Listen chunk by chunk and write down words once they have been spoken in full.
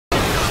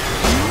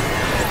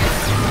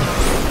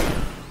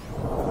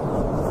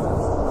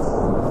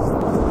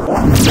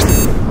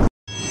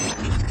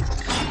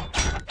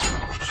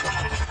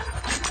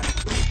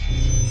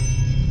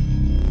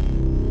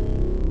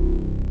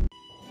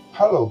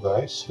Halo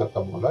guys,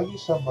 ketemu lagi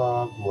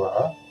sama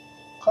gua.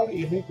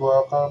 Kali ini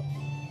gua akan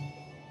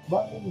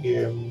main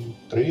game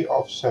Tree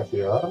of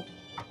Savior.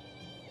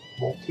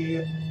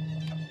 Mungkin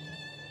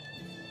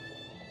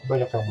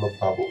banyak yang belum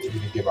tahu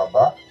ini game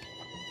apa.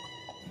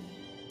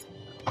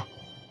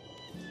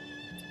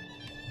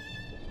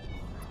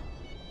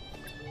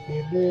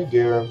 Ini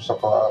game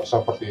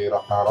seperti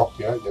Ragnarok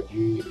ya,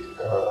 jadi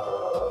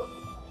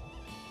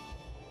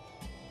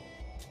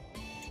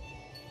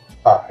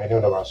ini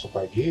udah masuk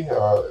lagi.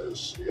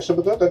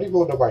 Sebetulnya tadi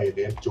gua udah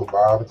mainin,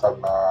 cuman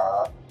karena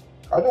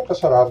ada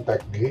kesalahan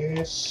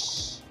teknis,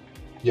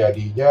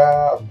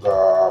 jadinya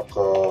nggak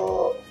ke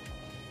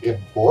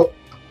input.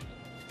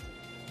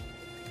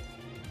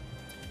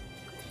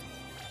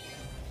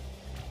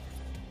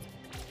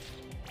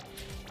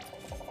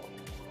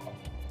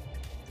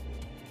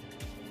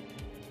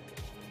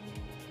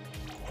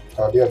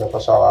 Tadi ada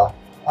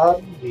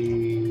kesalahan di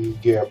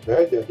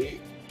gamenya,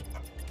 jadi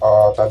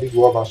tadi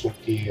gua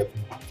masukin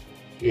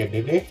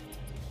ini nih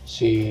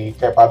si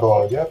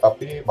kepadolnya,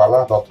 tapi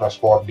malah not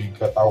responding,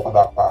 gak tahu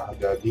kenapa.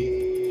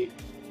 Jadi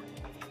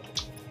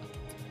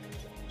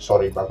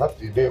sorry banget,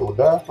 ini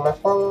udah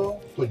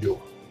level 7.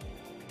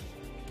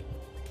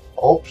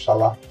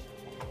 Salah.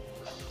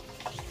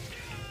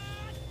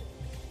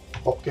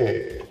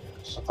 Oke,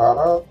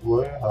 sekarang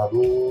gue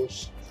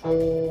harus ke...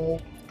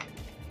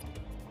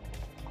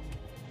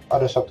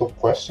 Ada satu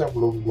quest yang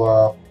belum gue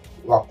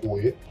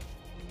lakuin.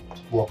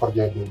 Gue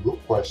kerjain dulu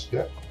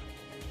questnya.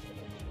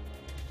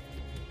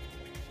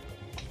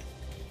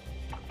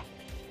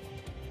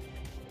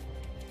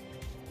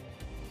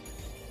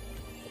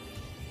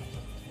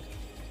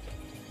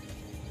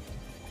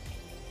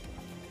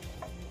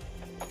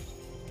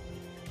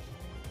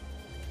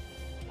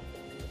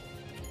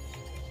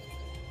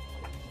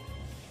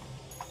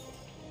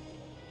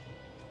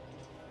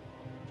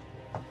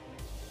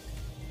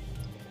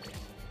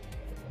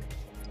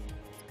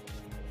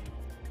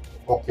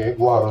 Oke,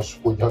 gue harus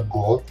punya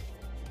gold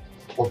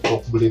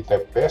untuk beli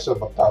TP,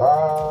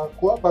 sementara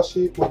gue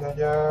masih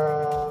punyanya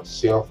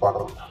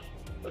silver.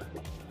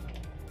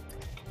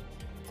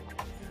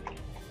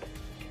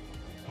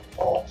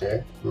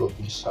 Oke, belum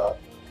bisa.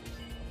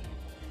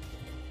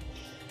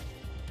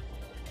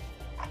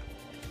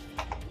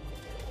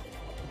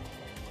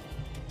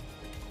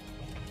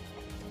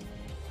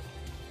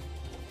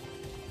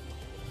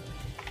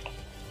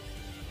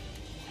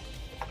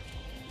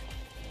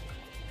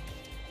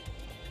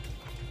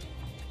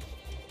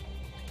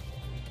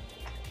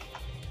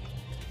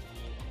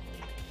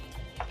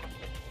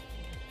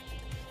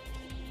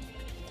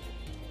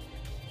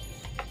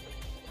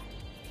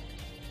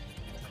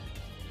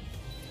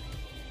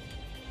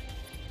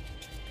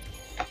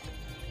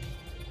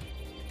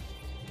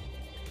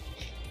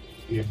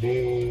 Ini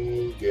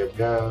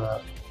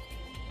gamenya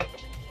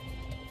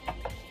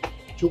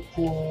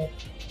cukup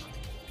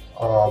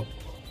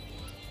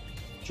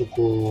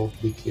cukup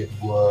bikin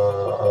gua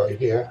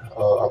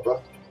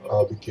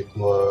bikin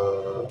gua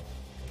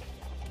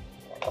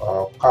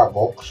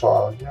kagok,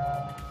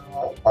 soalnya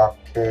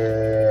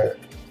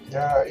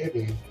pakainya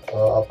ini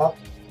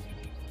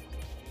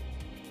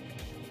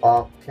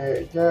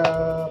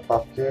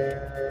pakai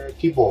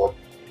keyboard.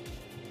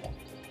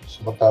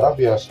 Sementara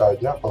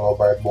biasanya kalau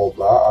main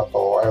MOBA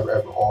atau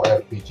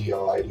MMORPG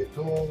yang lain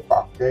itu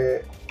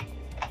pakai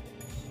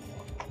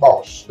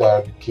mouse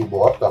dan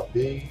keyboard,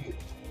 tapi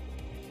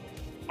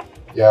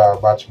ya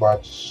much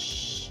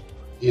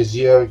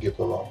easier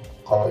gitu loh.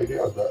 Kalau ini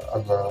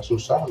agak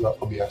susah, agak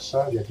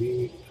kebiasa,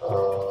 jadi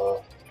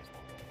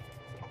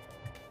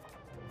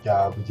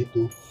ya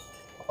begitu.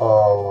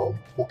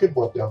 Mungkin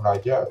buat yang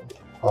nanya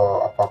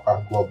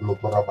apakah gua belum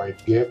pernah main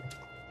game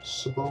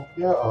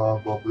sebelumnya,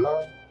 gua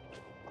bilang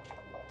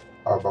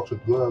maksud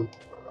gue,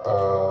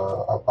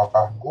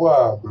 apakah gue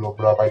belum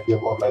pernah main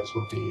game online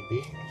seperti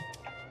ini?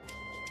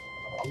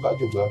 Enggak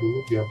juga, dulu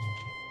game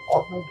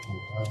online gue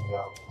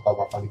yang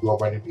pertama kali gue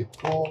mainin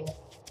itu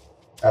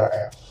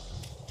RF.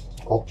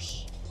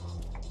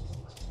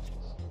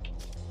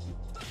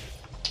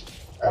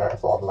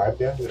 RF online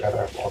ya,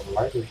 RF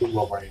online itu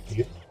gue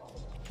mainin.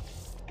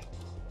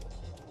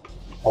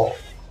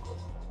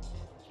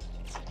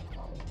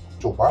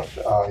 Cuman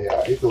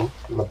ya itu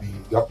lebih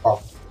gampang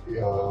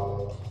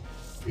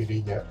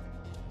ininya,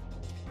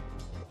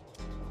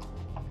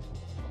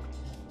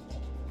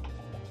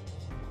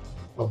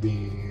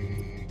 lebih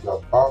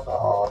gampang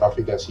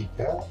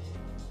navigasinya,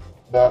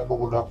 dan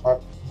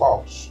menggunakan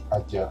mouse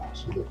aja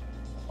sudah.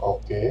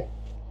 Oke.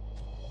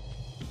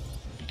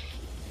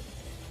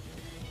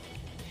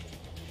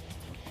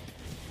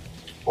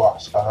 Wah,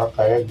 sekarang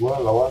kayak gue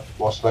lawan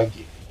bos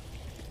lagi.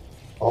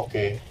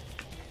 Oke.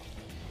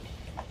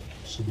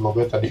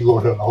 Sebelumnya tadi gue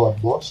udah lawan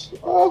bos,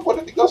 gue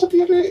udah tinggal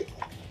sendiri.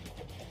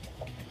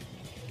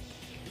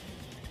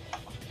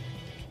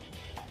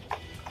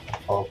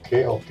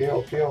 Oke.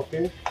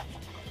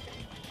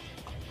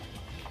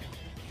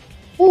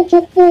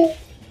 Cukup.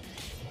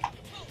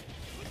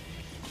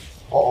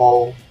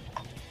 Oh.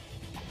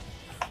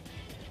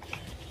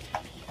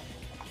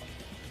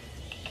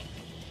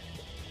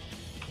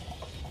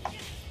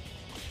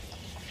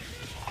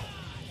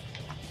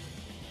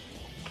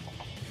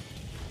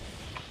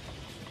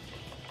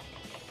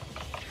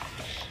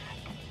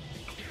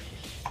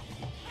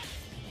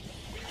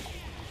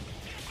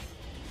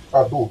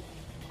 Aduh,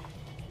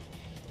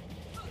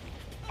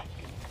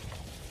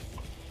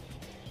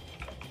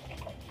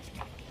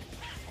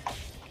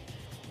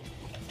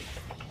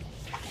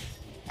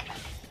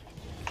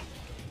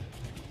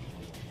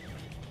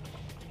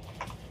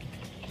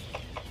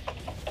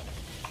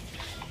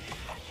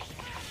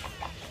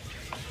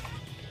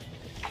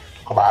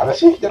 kemana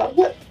sih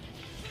jaraknya?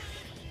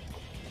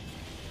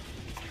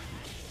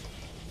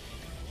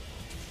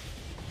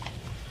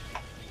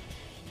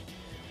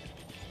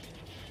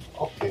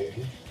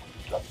 Oke,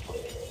 dapet.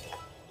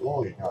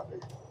 Oh, ini ada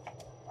ini.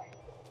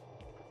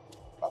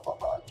 Apa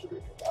baju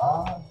ini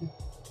aja.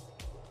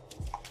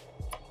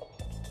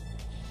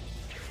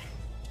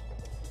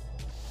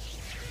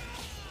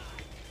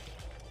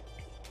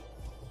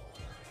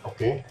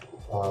 Oke,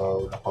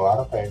 udah kelar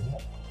kayaknya.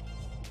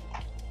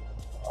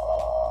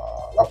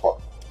 Lapor.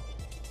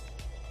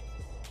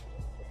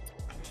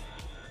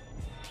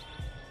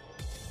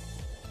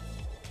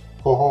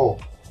 Hoho,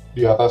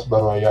 di atas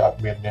baru ya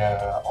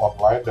adminnya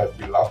online dan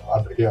bilang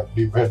ada yang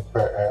demand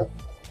PM.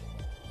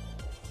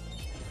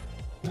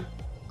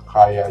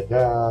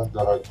 Kayaknya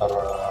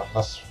gara-gara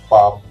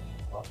nge-spam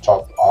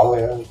chat all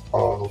ya.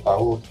 Kalau lu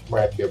tahu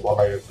main game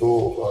online itu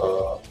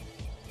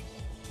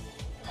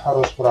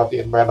harus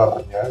perhatiin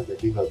mannernya,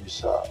 jadi nggak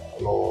bisa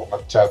lo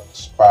ngechat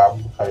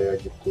spam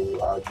kayak gitu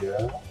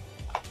aja.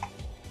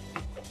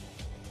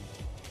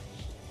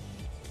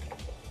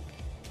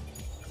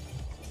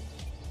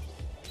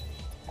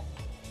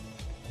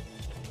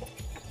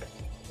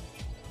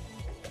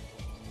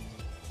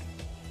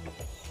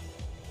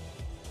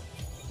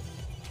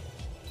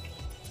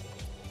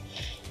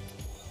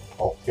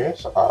 Oke,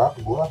 sekarang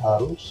gua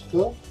harus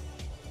ke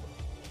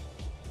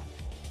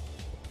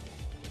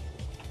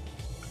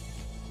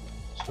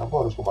sekarang gua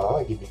harus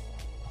kemana lagi nih?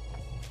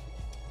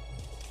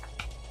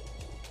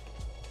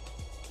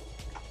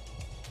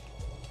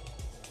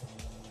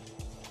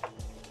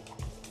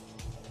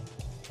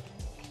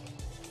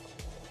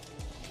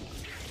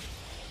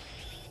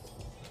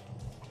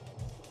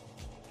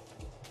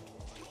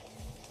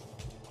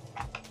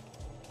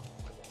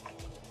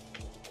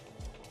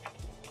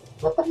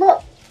 Gak kena.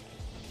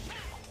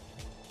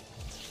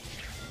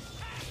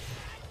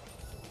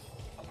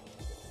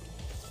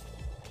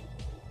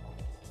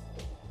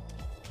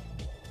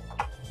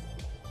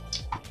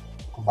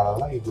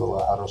 Kemana lagi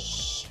gua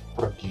harus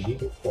pergi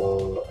ke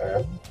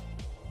M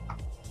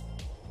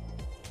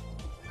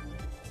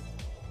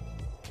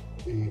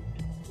ini.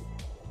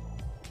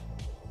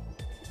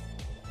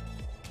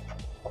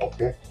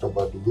 Oke,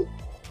 coba dulu.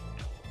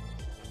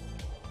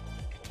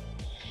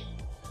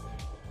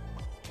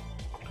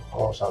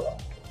 Oh, salah.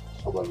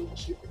 Coba dulu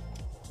sini.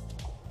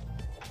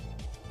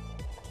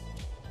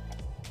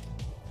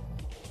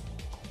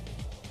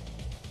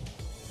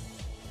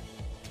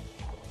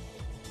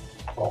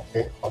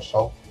 Oke,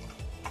 kosong.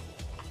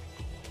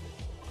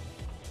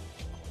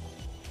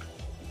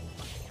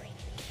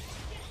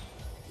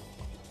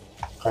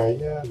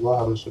 Kayaknya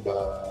gua harus sudah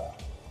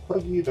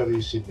pergi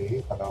dari sini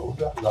karena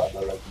udah nggak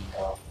ada lagi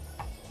yang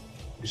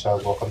bisa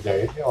gua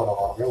kerjain ya,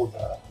 orang-orangnya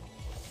udah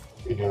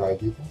ini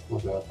lagi tuh,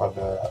 udah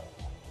pada.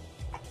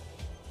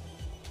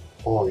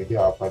 Oh, ini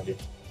apa nih?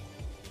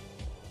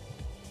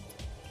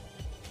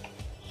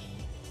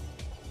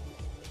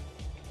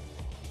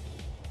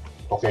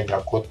 Oke,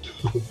 nyangkut.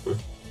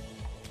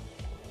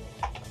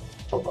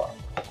 Coba.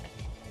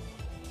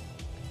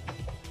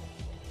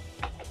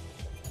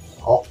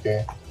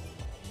 Oke,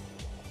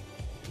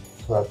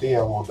 berarti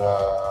yang udah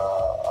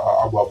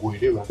abu-abu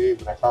ini berarti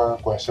mereka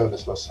quest udah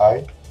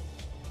selesai.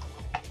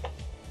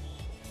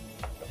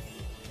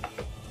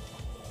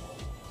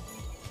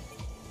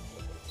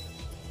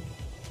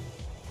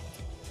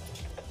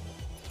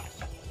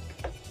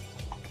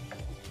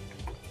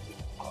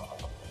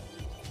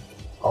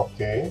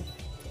 Oke.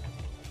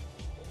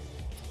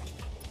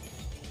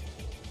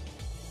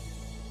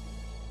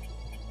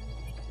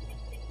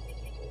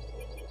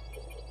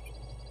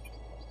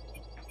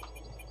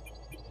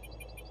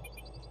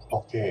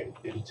 Oke,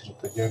 jadi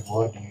ceritanya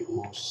gue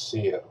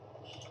diusir.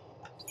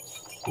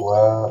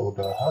 Gue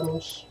udah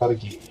harus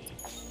pergi.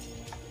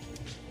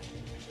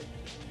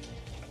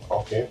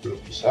 Oke, belum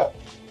bisa.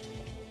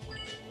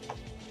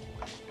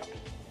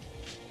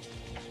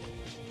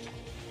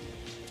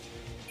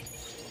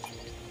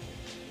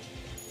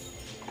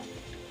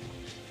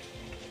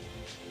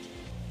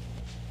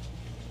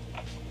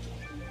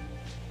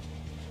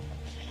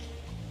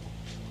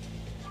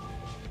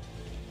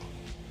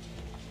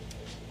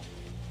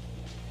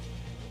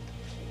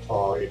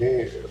 Oh,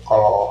 ini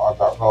kalau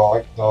agak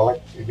nge-lag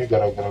ini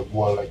gara-gara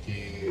gue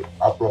lagi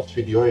upload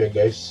video ya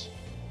guys.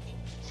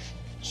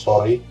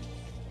 Sorry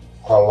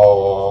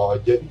kalau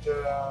jadinya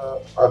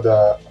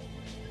ada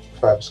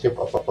timeskip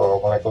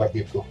atau nge-lag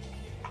gitu.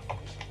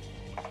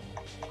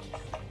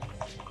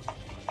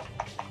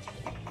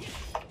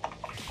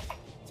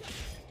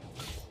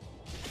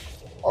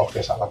 Oke,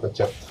 sangat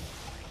pencet.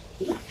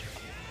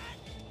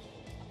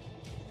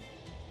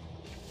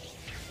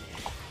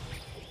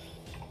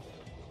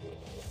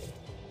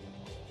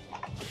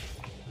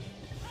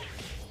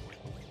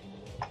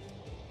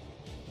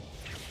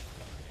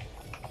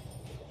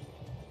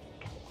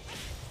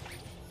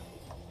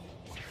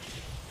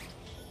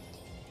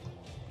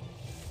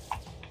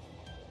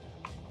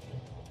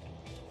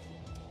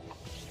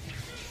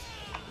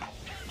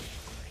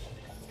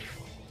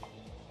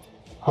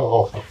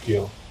 Oh,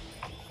 overkill.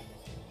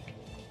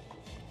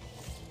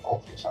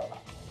 Oke, salah.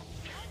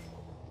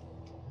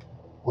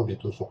 Oh,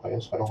 ditusuk aja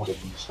sekarang udah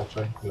bisa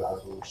coy, nggak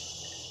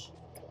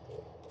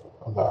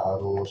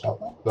harus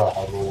apa, nggak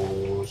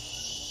harus.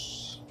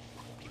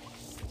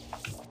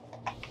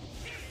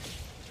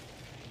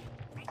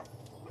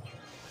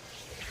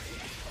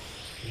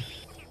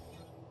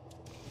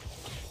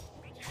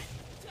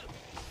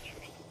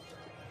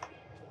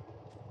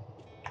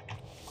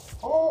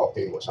 Oh,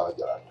 oke, gue salah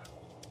jalan.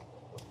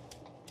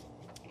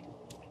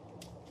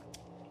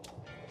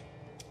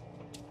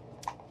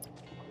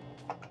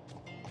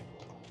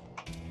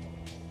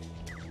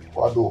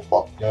 Waduh,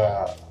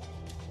 popnya.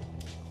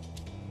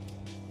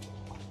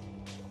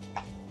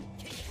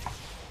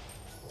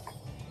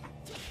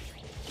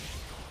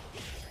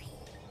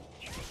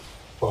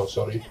 Oh,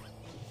 sorry.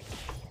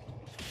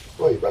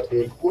 Woi,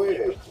 bantuin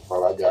gue,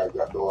 malah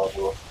jaga doang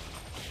lo.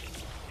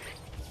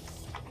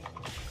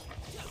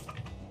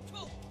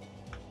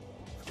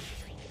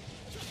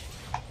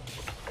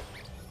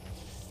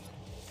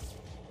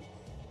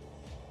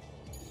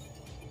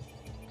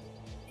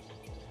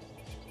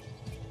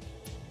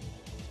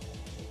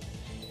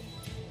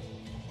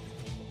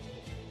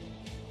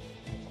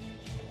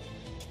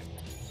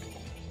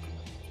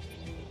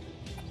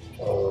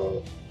 Eh,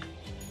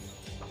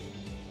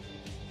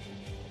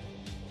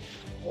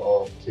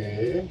 oke.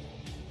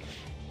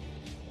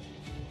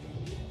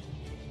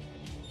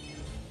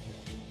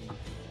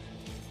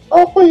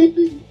 Apa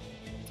ini?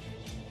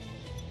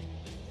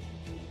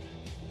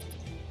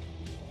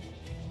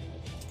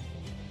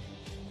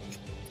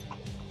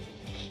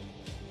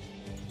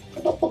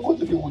 Kenapa gue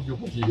jadi ujung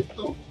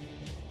begitu?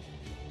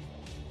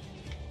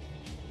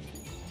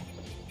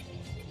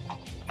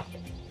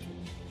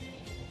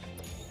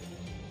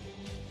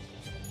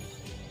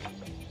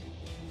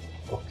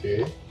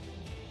 Oke.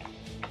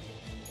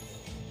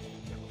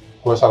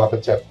 Gue salah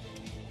pencet.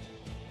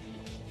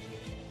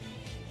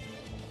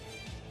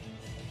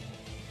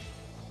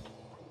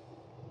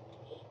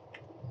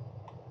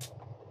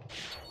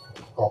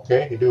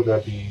 Oke, ini udah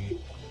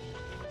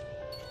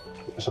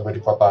sampai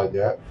di kota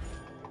aja.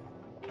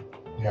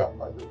 Ya,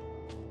 maju.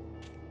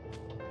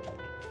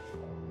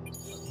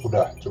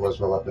 Udah, coba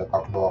selamat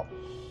datang doang.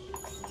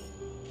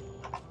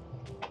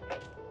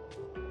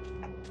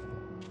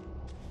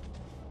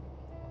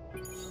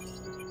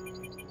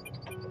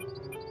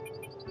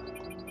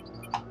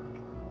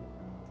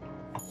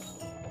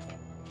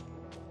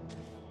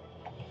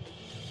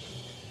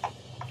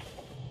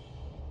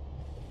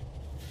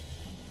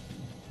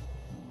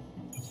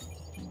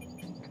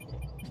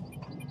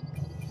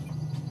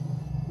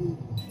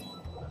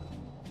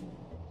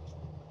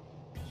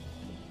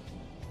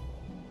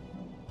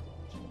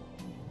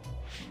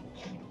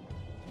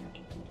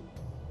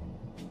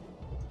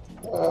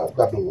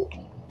 Ntar dulu.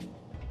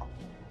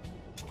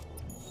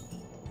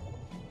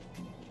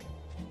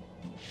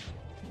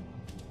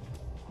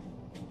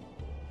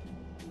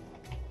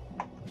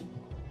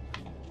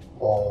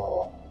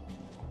 Oh,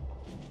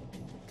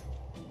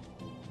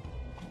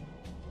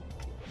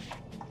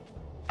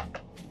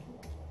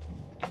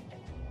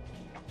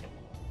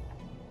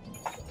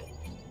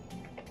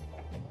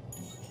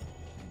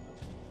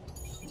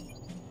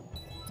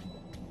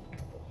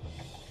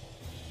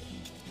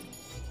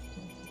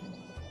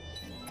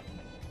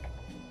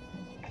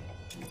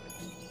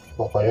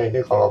 pokoknya ini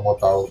kalau mau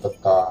tahu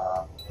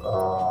tentang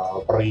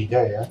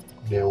perinya ya,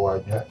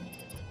 dewanya.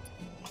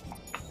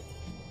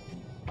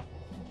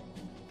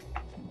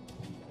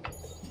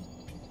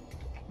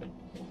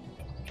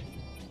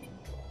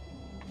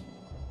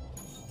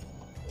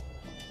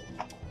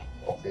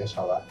 Oke,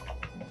 salah.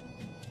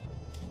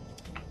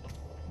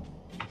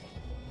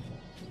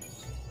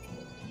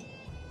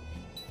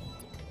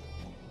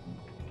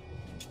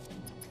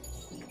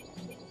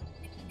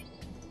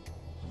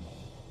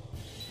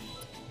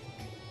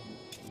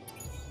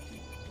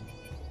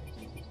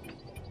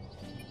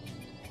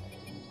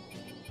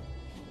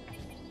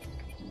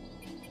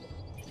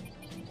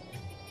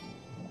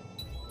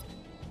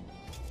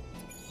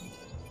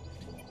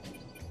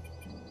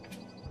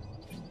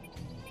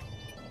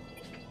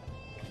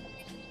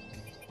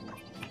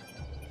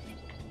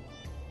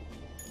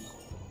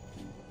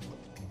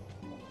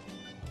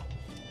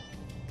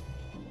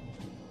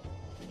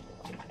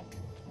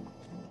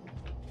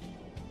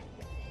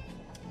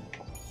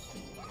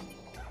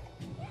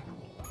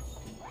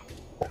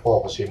 Oh,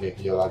 ke sini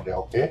jalannya,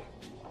 oke.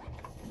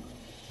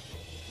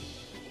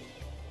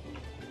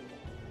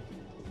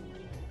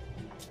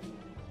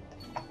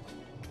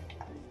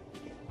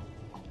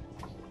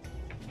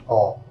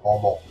 Oh,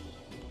 ngomong.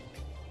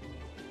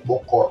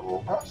 Bokor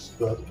lo,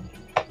 master.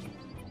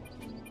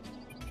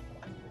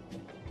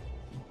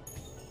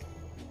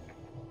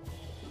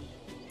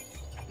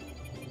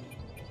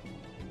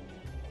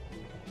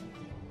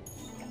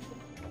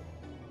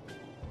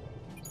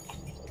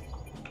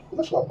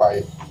 Terus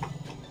ngapain?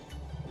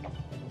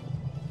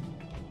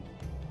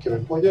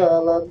 Kirain mau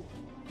jalan.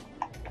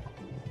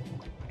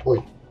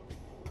 Woi,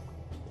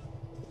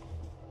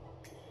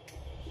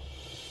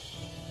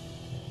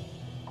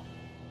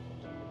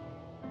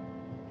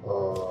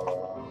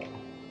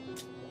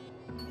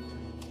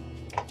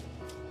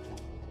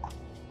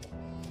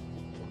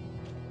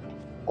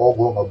 Oh,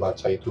 gua nggak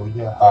baca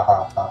itunya.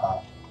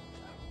 Hahaha.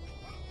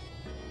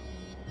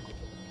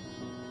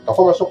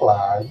 Aku masuk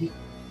lagi.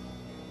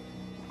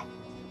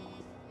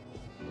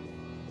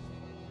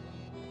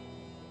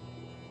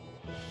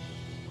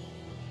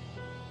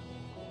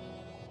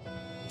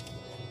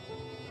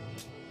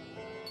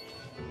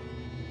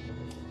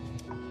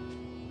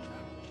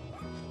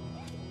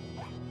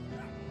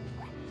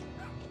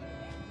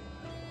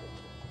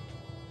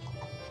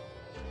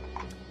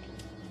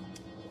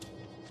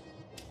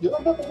 Jangan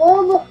ada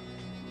kemana?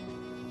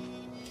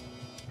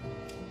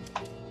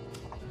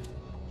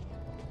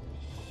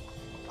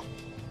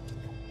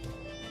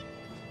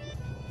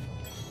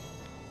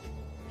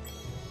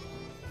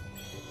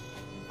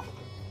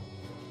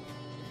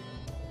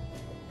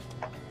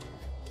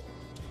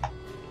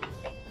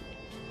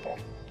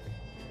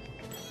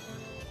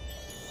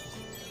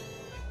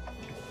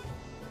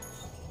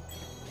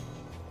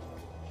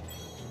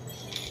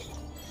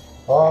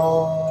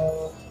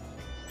 Ah,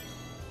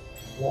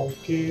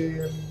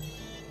 mungkin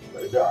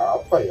ada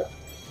apa ya?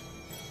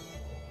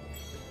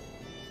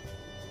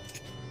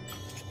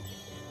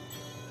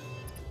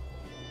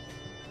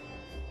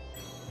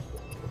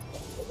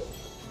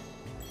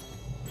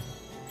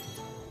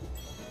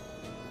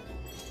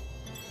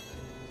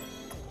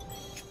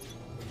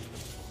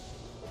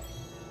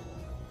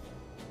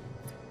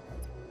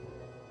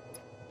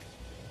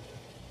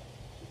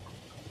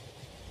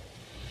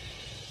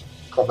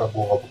 Karena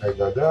gua nggak pakai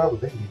gada,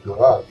 udah tidur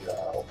aja.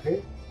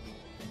 Oke.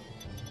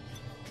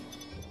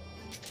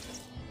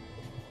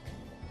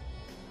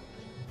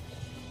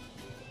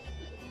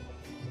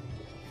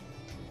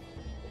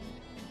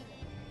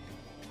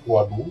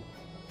 Waduh.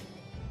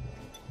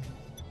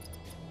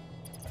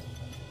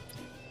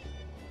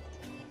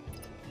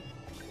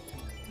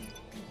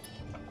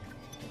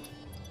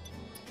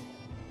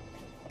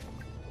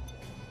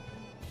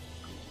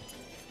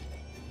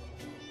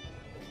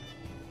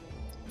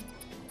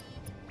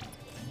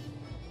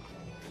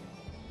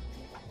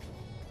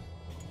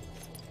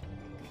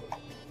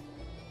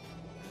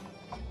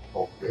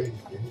 Oke.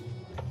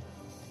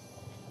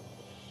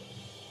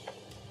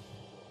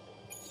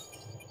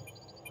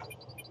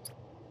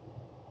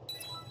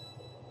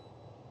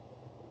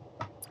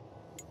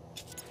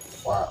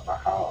 Wah,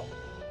 mahal.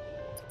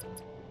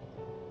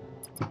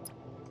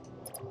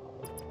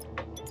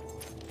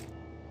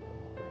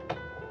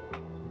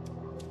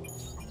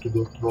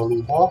 Sudah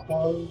terlalu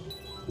mahal.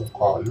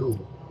 Muka lu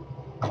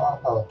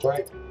mahal,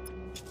 coy.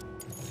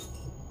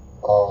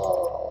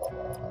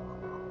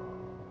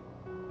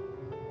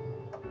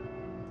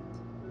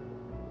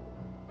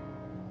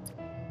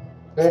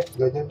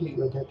 Gak jadi,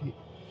 gak jadi.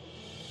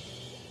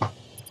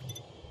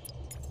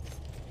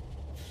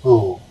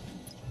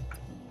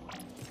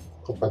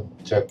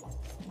 Kepencet.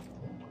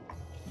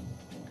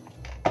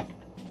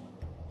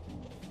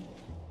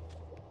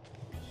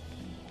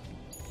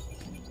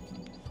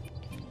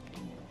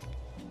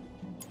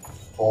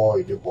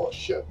 Oh, ini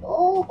potion.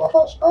 Oh,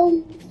 mahal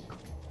sekali.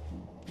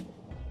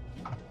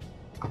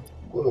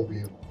 Gue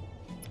lebih...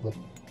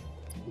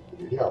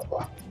 Ini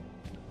apa?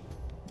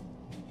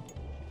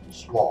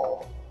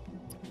 Small.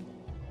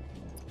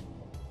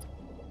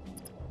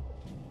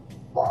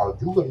 Mahal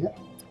juga ya.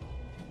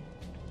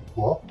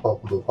 Wah,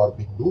 udah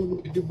farming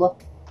dulu ini, Bang.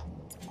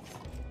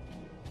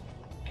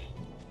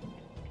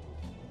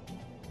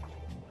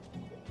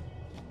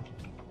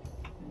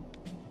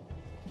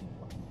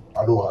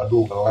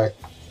 Aduh, nge-lag.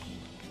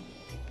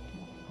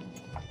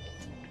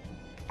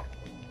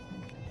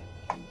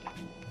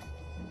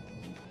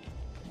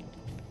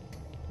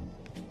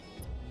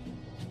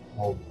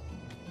 Oh,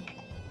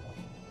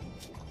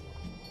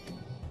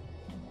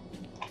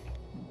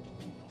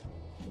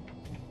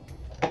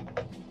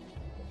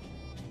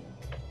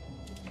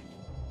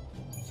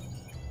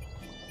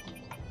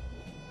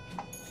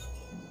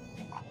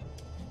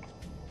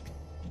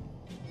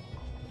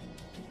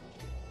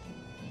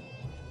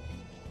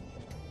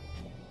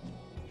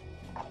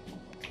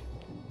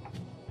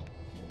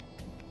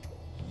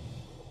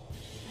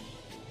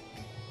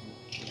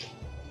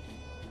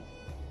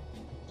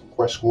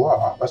 quest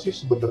gua apa sih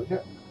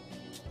sebenarnya?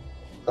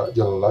 Gak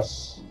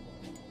jelas.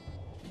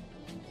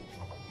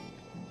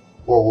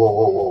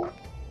 Wow.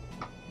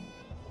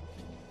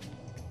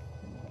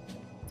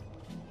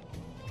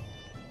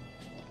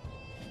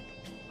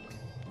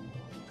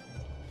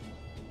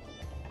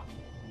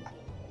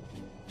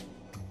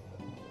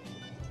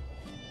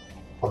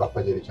 Kenapa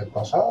jadi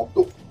centang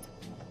satu?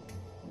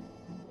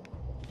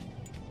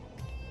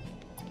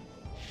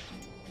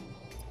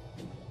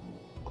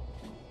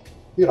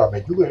 Ini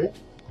rame juga ya.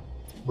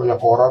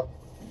 Banyak orang.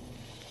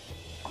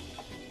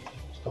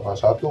 Setengah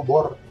satu,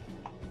 bor.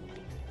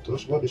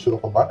 Terus gua disuruh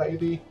kemana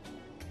ini?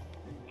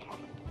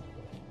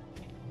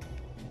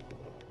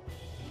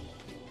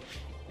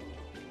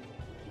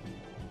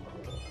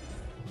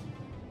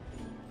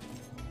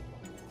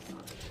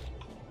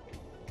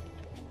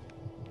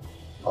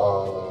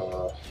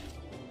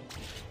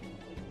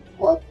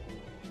 What?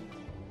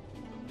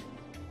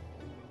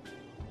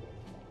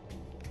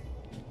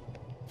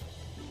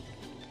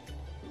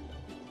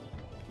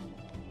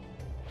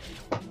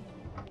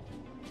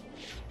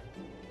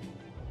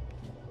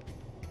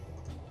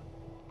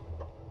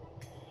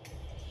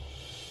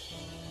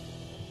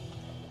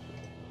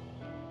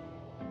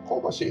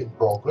 masih in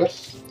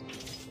progress.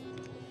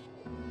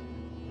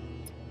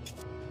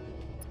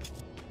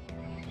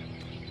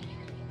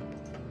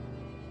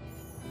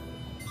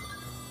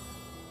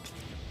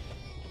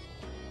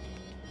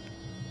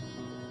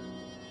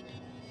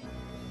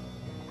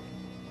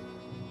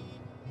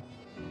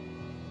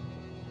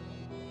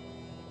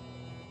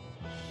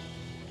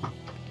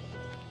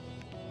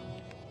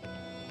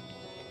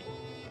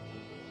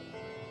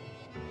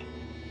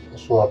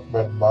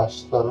 Swordman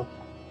Master.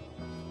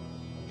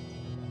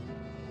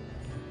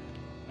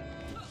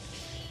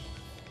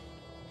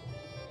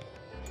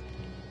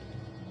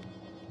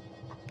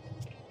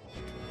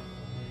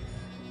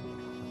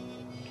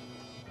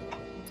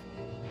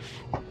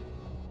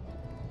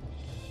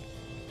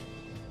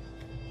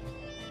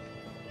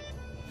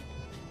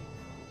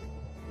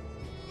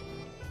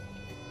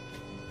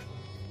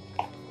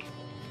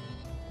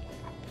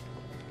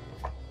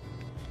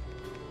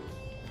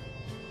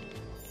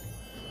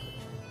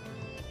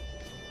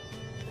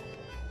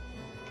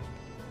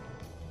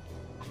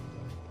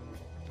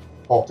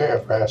 Oke,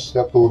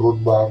 FPS-nya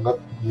turun banget,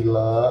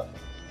 gila.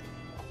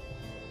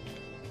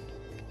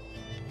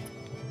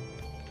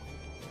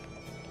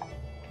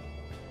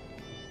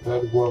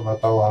 Dan gue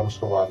nggak tahu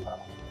harus kemana.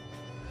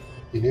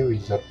 Ini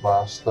Wizard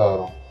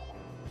Master.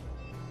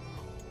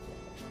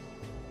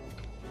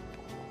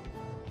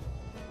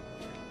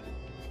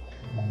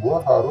 Gue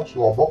harus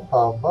ngomong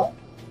sama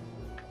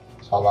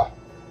salah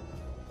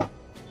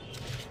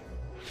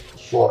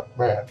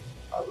Swordman,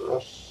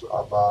 terus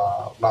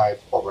sama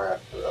Knight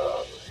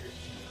Commander.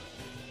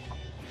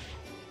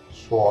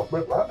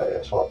 Swordman mana ya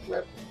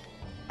Swordman?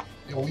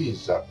 Ini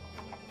Wizard.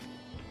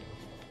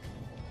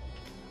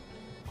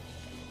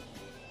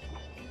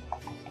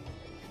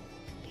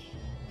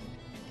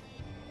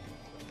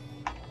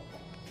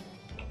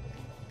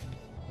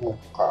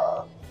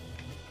 Bukan.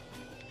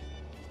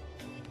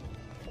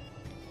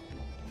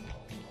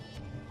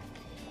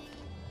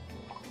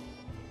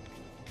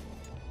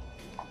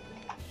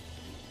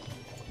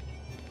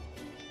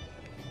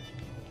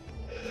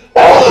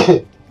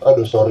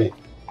 Aduh, sorry.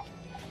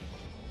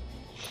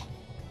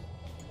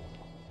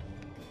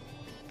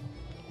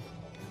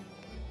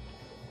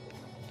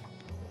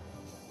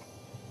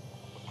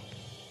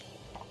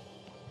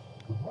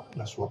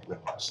 Mana Swordman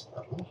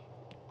Master?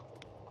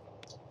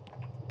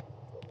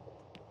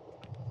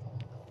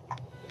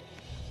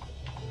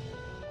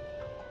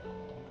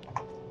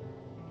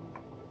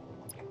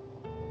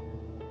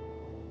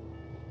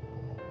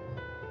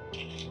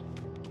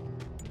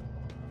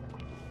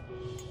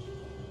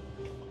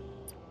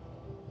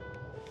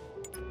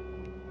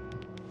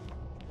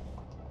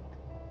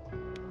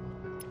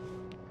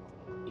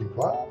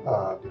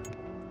 Gimana?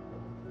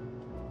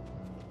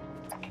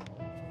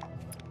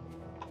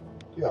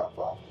 Dia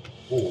apa?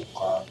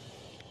 Bukan.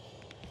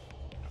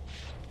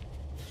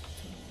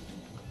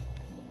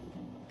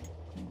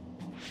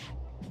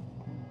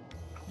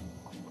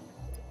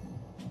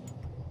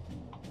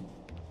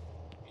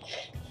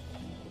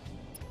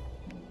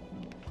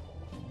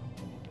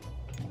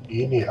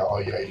 Ini ya,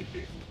 oh ya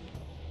ini.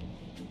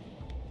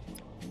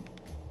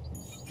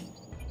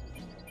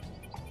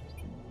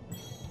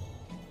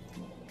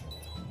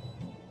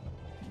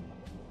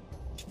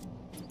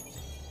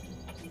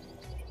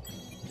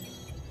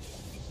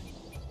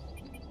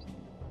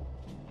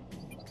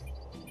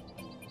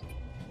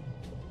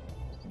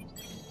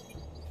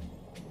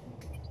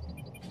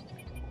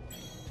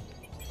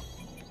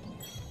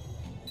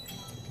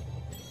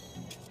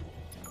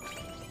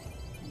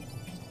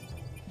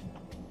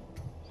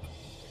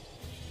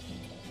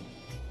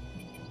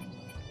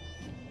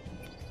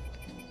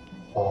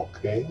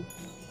 Oke.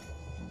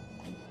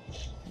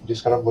 Jadi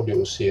sekarang gue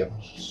diusir,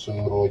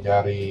 suruh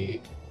nyari.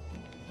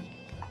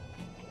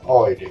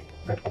 Oh ini,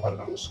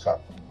 rekomend meneruskan.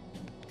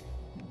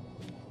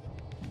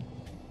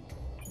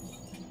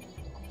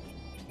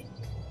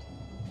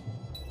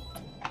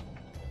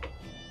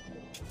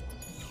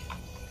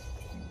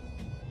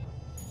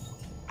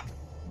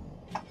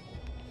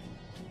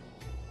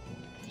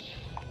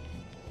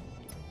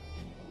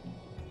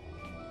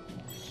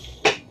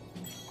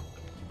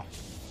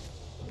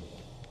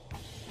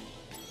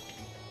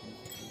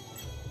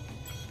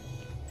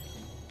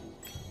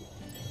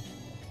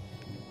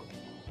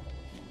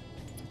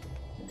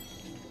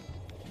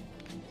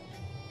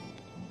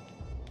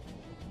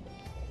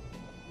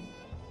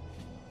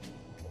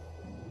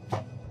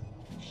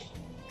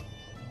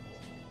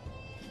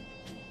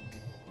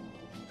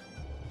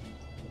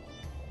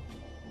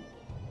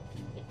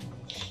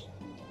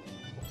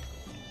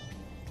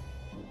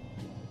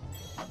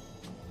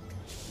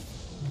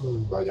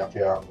 Banyak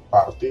yang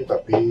party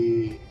tapi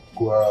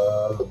gue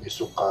lebih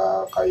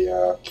suka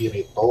kayak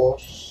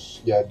Kiritos,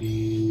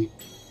 jadi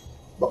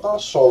bakal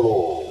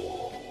solo.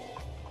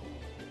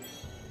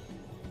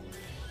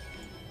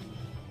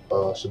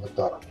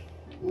 Sebentar,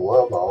 gue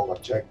mau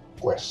ngecek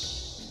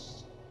quest.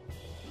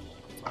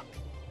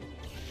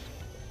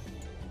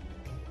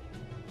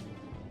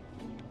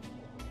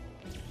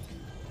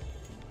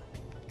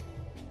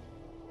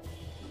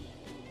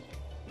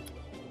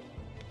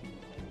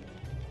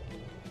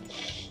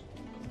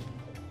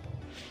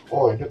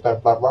 Oh, ini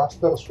Templar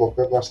Master. Sword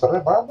Masternya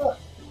mana?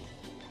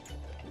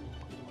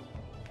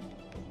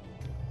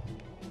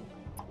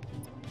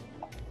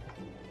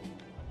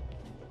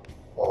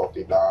 Oh,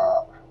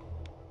 tidak.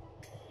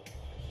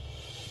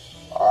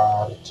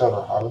 Archer.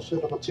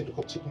 Harusnya dekat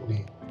sini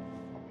nih.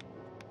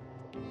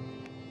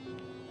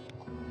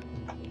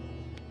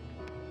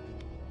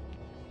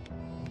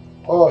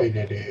 Oh,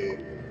 ini deh.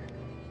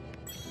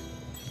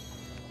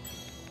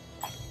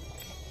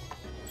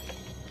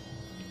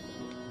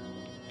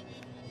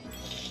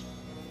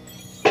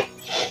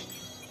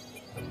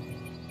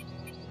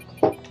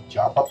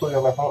 Siapa tuh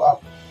yang level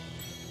up?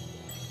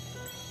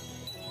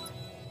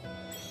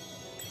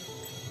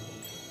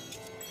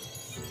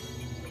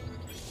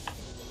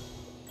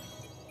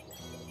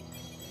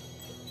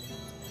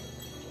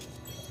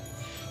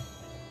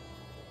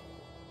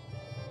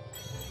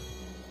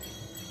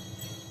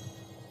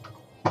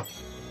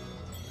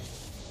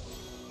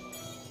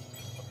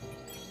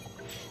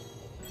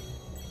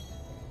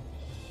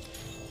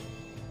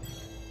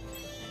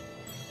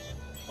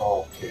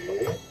 Oke.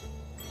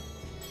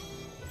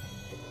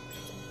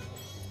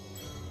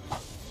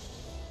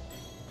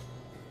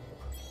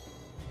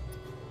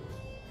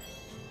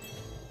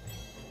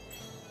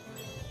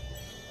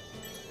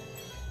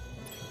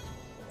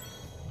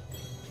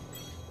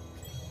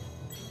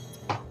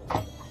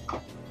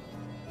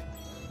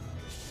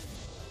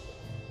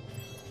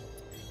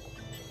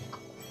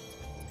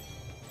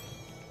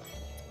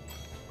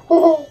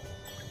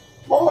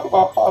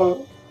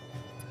 Mahal.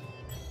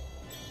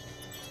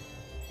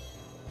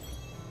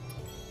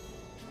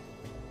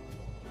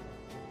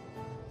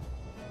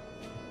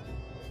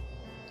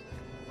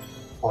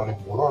 Paling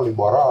murah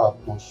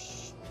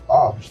 500.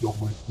 Habis dong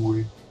duit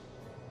gue.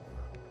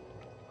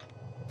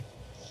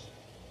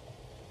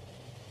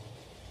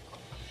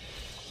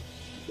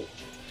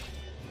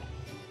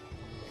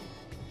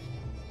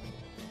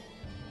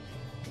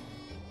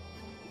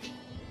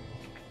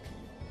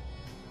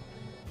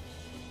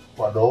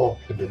 Waduh,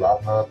 gede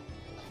banget.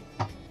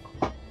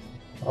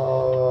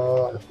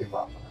 Gede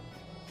banget.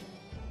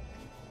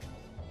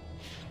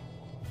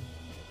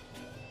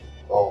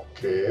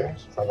 Oke,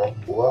 sekarang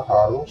gua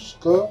harus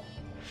ke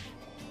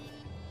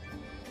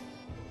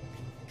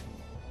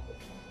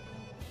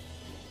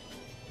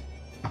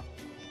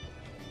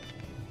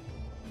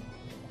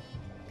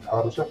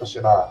harusnya ke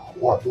sini.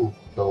 Waduh,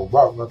 jauh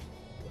banget.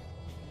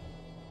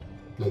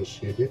 Dari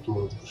sini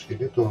turun ke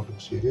sini, turun ke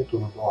sini,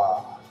 turun.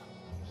 Wah,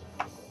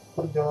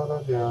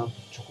 perjalanan yang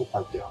cukup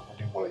panjang.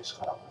 Ini mulai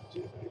sekarang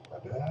aja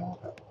daripada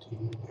nanti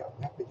yang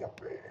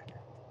nyampe-nyampe.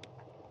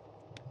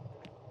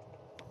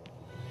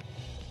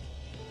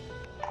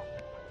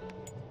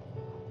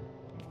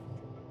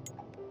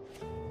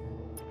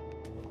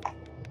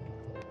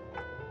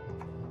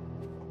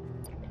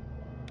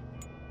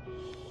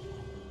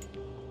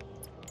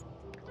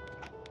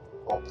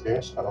 Oke,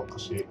 sekarang ke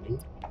sini.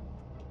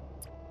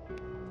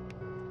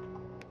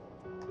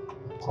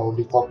 Kalau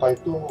di kota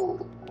itu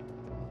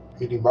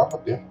ini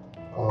banget ya.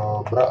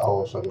 Oh,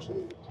 sorry.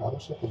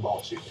 Harusnya ke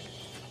bawah sini.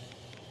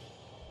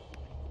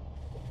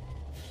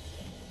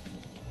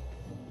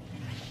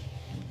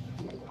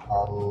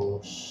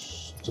 Harus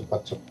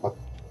cepat-cepat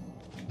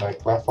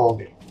naik level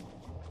nih.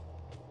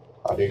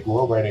 Adik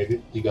gua main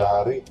ini 3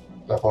 hari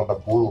level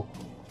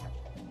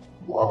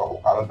 60. Gua gak mau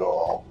kalah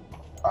dong.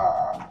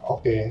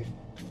 Oke.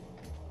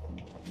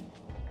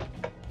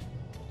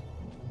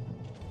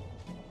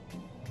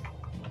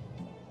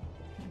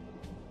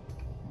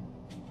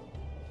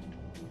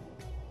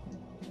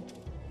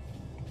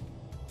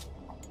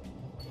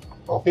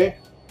 Oke,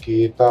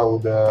 kita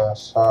udah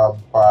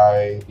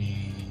sampai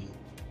di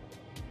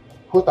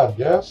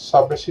hutannya.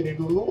 Sampai sini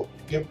dulu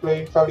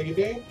gameplay kali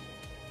ini.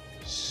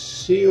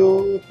 See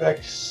you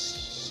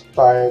next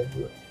time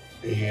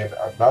in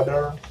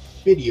another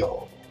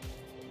video.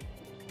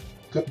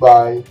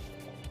 Goodbye.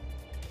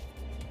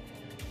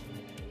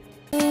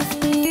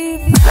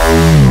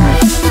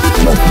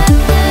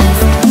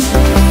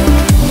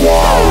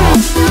 Wow.